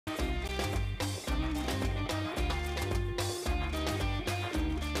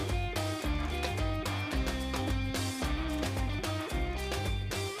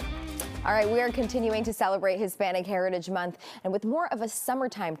All right, we are continuing to celebrate Hispanic Heritage Month, and with more of a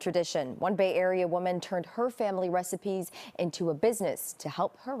summertime tradition. One Bay Area woman turned her family recipes into a business to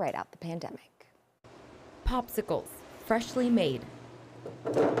help her ride out the pandemic. Popsicles, freshly made.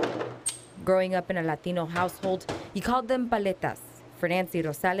 Growing up in a Latino household, he called them paletas. For Nancy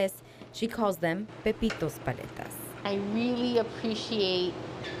Rosales, she calls them Pepito's paletas. I really appreciate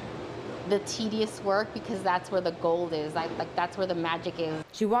the tedious work because that's where the gold is. Like that's where the magic is.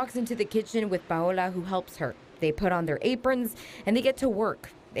 She walks into the kitchen with Paola, who helps her. They put on their aprons and they get to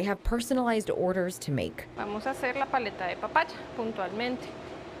work. They have personalized orders to make. Vamos a hacer la paleta de papaya, puntualmente,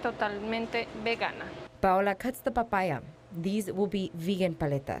 totalmente vegana. Paola cuts the papaya. These will be vegan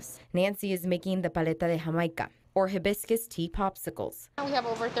paletas. Nancy is making the paleta de Jamaica, or hibiscus tea popsicles. We have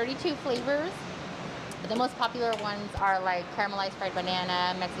over 32 flavors. The most popular ones are like caramelized fried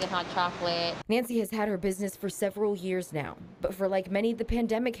banana, Mexican hot chocolate. Nancy has had her business for several years now, but for like many, the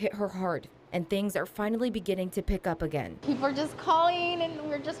pandemic hit her hard, and things are finally beginning to pick up again. People are just calling, and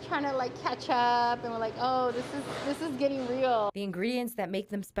we're just trying to like catch up, and we're like, oh, this is getting real. The ingredients that make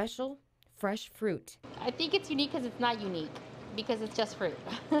them special? Fresh fruit. I think it's unique because it's not unique, because it's just fruit.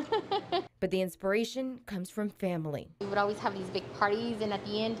 But the inspiration comes from family. We would always have these big parties, and at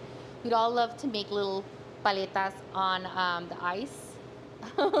the end, we'd all love to make little paletas on the ice,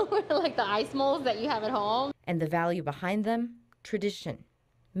 like the ice molds that you have at home. And the value behind them? Tradition,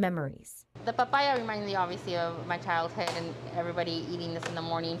 memories. The papaya reminds me obviously of my childhood and everybody eating this in the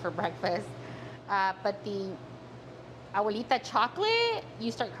morning for breakfast. But the abuelita chocolate,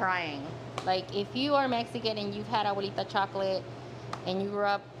 you start crying. Like if you are Mexican and you've had abuelita chocolate and you grew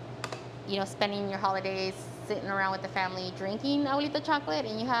up, you know, spending your holidays sitting around with the family drinking abuelita chocolate,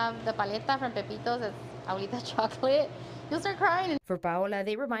 and you have the paleta from Pepito's as abuelita chocolate, you'll start crying. For Paola,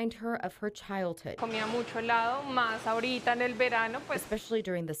 they remind her of her childhood. Comía mucho helado, más ahorita en el verano, pues. Especially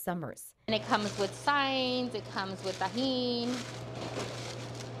during the summers. And it comes with signs, it comes with tajin,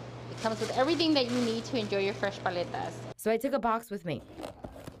 it comes with everything that you need to enjoy your fresh paletas. So I took a box with me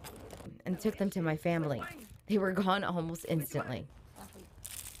and took them to my family. They were gone almost instantly.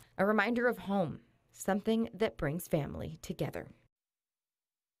 A reminder of home, something that brings family together.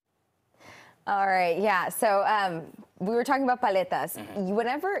 All right, yeah. So we were talking about paletas. You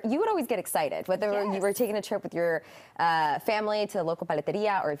would always get excited, whether you were taking a trip with your family to the local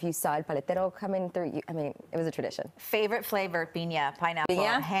paleteria, or if you saw el paletero coming through. I mean, it was a tradition. Favorite flavor, piña, pineapple,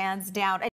 Piña? hands down.